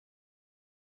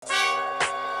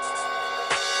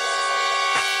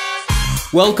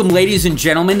Welcome, ladies and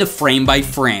gentlemen, to Frame by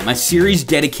Frame, a series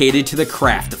dedicated to the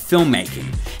craft of filmmaking.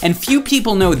 And few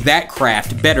people know that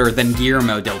craft better than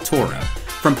Guillermo del Toro.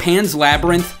 From Pan's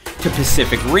Labyrinth to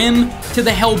Pacific Rim to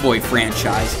the Hellboy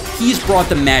franchise, he's brought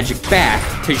the magic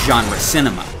back to genre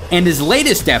cinema. And his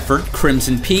latest effort,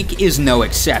 Crimson Peak, is no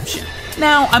exception.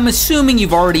 Now, I'm assuming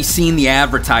you've already seen the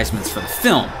advertisements for the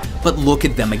film, but look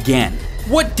at them again.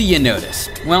 What do you notice?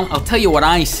 Well, I'll tell you what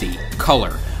I see.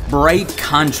 Color. Bright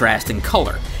contrast in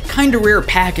color. Kinda rare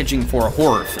packaging for a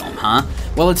horror film, huh?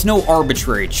 Well, it's no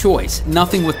arbitrary choice.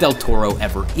 Nothing with Del Toro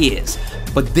ever is.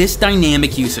 But this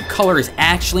dynamic use of color is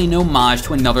actually an homage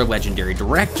to another legendary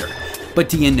director. But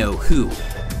do you know who?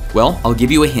 Well, I'll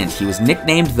give you a hint. He was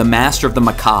nicknamed the Master of the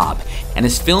Macabre, and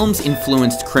his films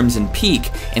influenced Crimson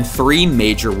Peak in 3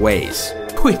 major ways.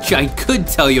 Which I could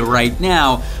tell you right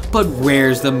now, but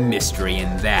where's the mystery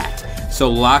in that? So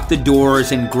lock the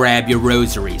doors and grab your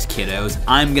rosaries, kiddos.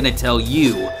 I'm gonna tell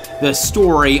you the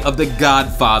story of the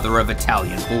godfather of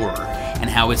Italian horror, and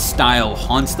how his style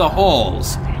haunts the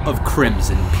halls of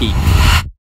Crimson Peak.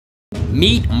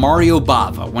 Meet Mario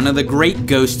Bava, one of the great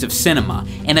ghosts of cinema,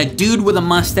 and a dude with a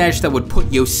mustache that would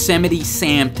put Yosemite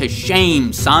Sam to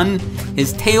shame, son.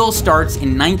 His tale starts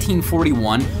in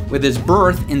 1941 with his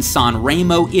birth in San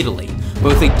Remo, Italy.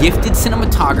 Both a gifted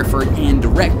cinematographer and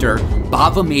director,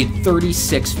 Bava made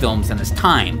 36 films in his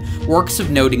time. Works of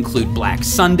note include Black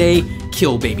Sunday,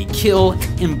 Kill Baby Kill,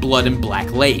 and Blood and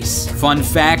Black Lace. Fun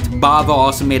fact, Bava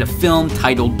also made a film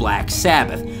titled Black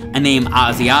Sabbath, a name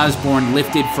Ozzy Osbourne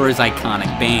lifted for his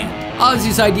iconic band.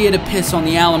 Ozzy's idea to piss on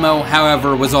the Alamo,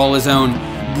 however, was all his own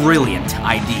brilliant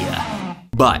idea.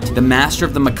 But the Master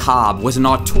of the Macabre was an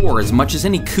auteur as much as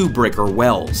any Kubrick or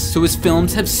Wells, so his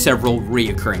films have several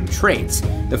reoccurring traits.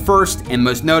 The first and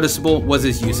most noticeable was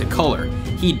his use of color.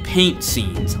 He'd paint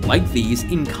scenes like these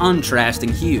in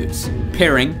contrasting hues,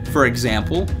 pairing, for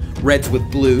example, reds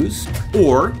with blues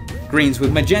or greens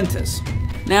with magentas.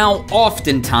 Now,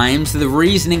 oftentimes, the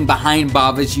reasoning behind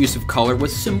Bava's use of color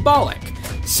was symbolic.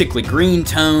 Sickly green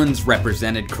tones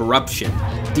represented corruption.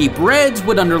 Deep reds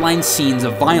would underline scenes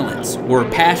of violence or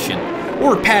passion,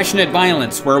 or passionate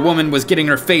violence where a woman was getting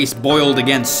her face boiled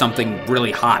against something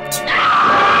really hot.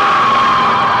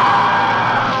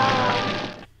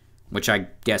 Which I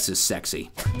guess is sexy.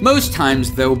 Most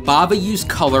times, though, Bava used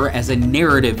color as a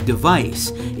narrative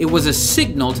device. It was a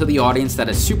signal to the audience that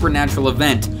a supernatural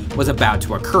event was about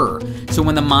to occur. So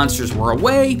when the monsters were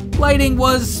away, lighting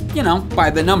was, by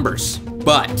the numbers.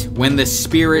 But when the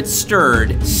spirits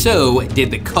stirred, so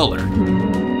did the color.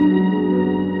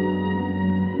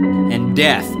 And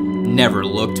death never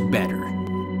looked better.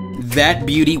 That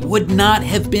beauty would not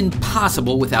have been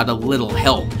possible without a little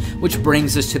help, which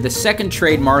brings us to the second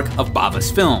trademark of Bava's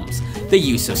films, the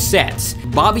use of sets.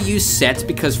 Bava used sets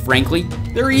because, frankly,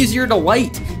 they're easier to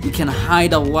light. You can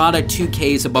hide a lot of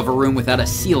 2Ks above a room without a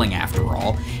ceiling after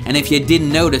all, and if you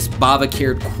didn't notice, Bava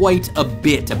cared quite a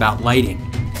bit about lighting.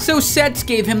 So sets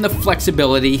gave him the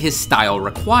flexibility his style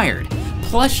required.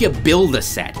 Plus you build a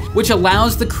set, which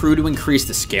allows the crew to increase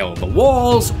the scale of the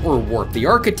walls or warp the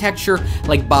architecture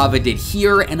like Bava did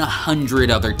here and 100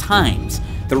 other times.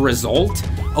 The result?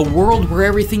 A world where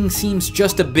everything seems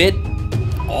just a bit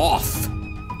off.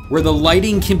 Where the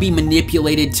lighting can be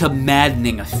manipulated to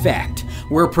maddening effect.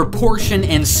 Where proportion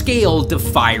and scale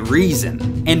defy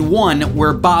reason. And one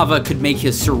where Bava could make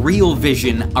his surreal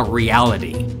vision a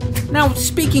reality. Now,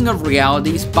 speaking of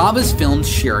realities, Bava's films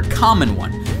share a common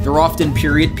one. They're often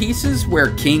period pieces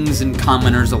where kings and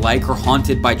commoners alike are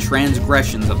haunted by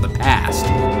transgressions of the past.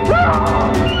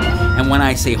 And when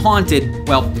I say haunted,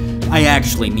 well, I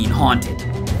actually mean haunted.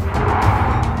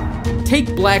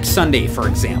 Take Black Sunday, for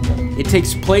example. It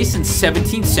takes place in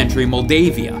 17th century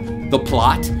Moldavia. The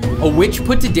plot? A witch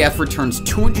put to death returns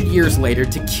 200 years later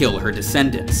to kill her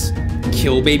descendants.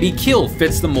 Kill Baby Kill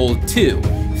fits the mold too.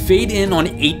 Fade in on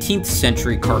 18th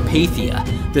century Carpathia.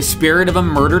 The spirit of a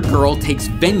murdered girl takes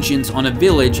vengeance on a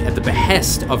village at the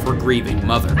behest of her grieving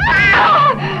mother.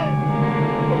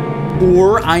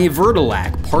 Or I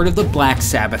Vertilak, part of the Black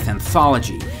Sabbath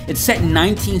anthology. It's set in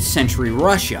 19th century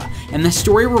Russia, and the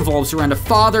story revolves around a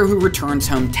father who returns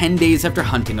home 10 days after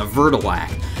hunting a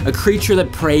Vertilak, a creature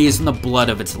that preys on the blood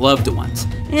of its loved ones.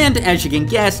 And as you can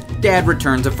guess, Dad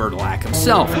returns a Vertilak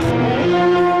himself,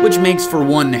 which makes for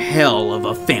one hell of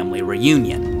a family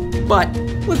reunion. But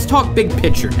let's talk big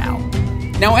picture now.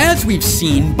 Now, as we've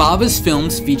seen, Bava's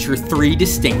films feature 3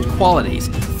 distinct qualities.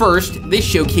 First, they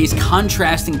showcase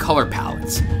contrasting color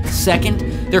palettes. Second,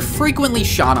 they're frequently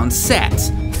shot on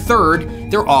sets. Third,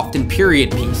 they're often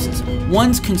period pieces,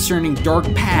 ones concerning dark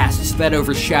pasts that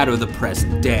overshadow the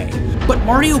present day. But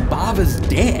Mario Bava's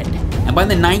dead, And by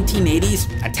the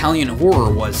 1980s, Italian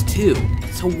horror was too.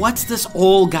 So what's this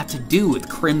all got to do with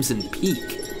Crimson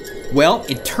Peak? Well,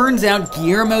 it turns out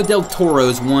Guillermo del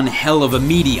Toro's one hell of a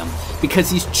medium, because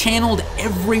he's channeled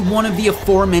every one of the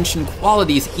aforementioned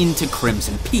qualities into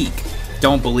Crimson Peak.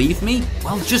 Don't believe me?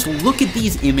 Well, just look at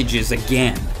these images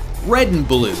again. Red and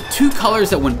blue, two colors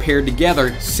that when paired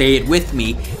together, say it with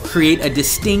me, create a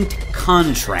distinct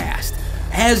contrast,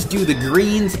 as do the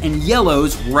greens and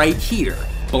yellows right here.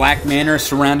 Black Manor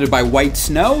surrounded by white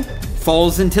snow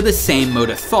falls into the same mode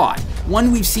of thought,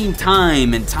 one we've seen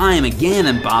time and time again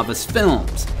in Bava's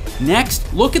films.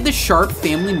 Next, look at the Sharp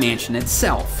family mansion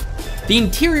itself. The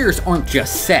interiors aren't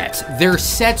just sets, they're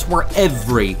sets where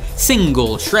every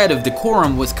single shred of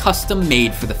decorum was custom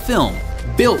made for the film,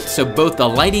 built so both the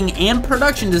lighting and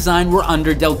production design were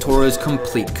under Del Toro's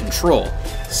complete control.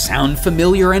 Sound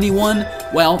familiar, anyone?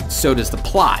 Well, so does the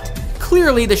plot.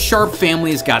 Clearly, the Sharp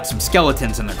family has got some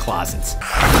skeletons in their closets.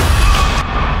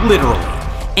 Literally.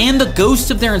 And the ghosts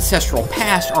of their ancestral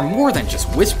past are more than just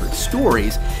whispered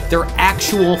stories, they're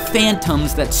actual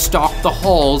phantoms that stalk the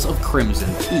halls of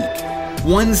Crimson Peak.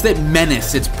 Ones that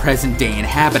menace its present-day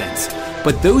inhabitants.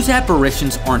 But those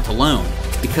apparitions aren't alone,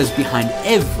 because behind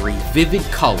every vivid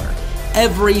color,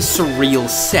 every surreal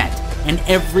set, and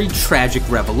every tragic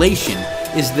revelation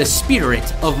is the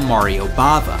spirit of Mario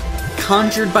Bava,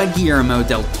 conjured by Guillermo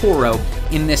del Toro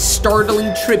in this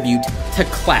startling tribute to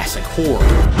classic horror.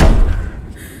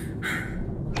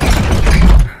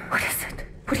 What is it?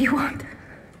 What do you want?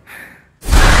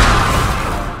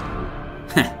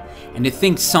 And to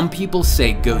think some people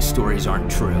say ghost stories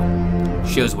aren't true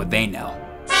shows what they know.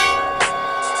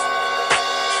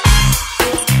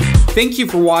 Thank you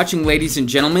for watching, ladies and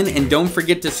gentlemen, and don't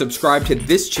forget to subscribe to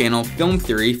this channel, Film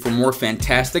Theory, for more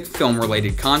fantastic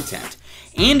film-related content.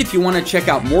 And if you want to check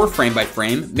out more Frame by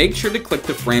Frame, make sure to click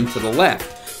the frame to the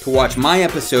left to watch my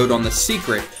episode on the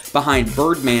secret behind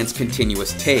Birdman's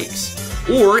continuous takes.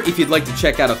 Or if you'd like to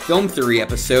check out a Film Theory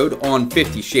episode on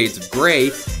 50 Shades of Grey,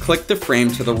 click the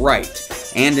frame to the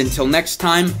right. And until next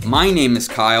time, my name is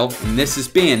Kyle, and this has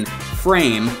been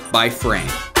Frame by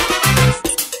Frame.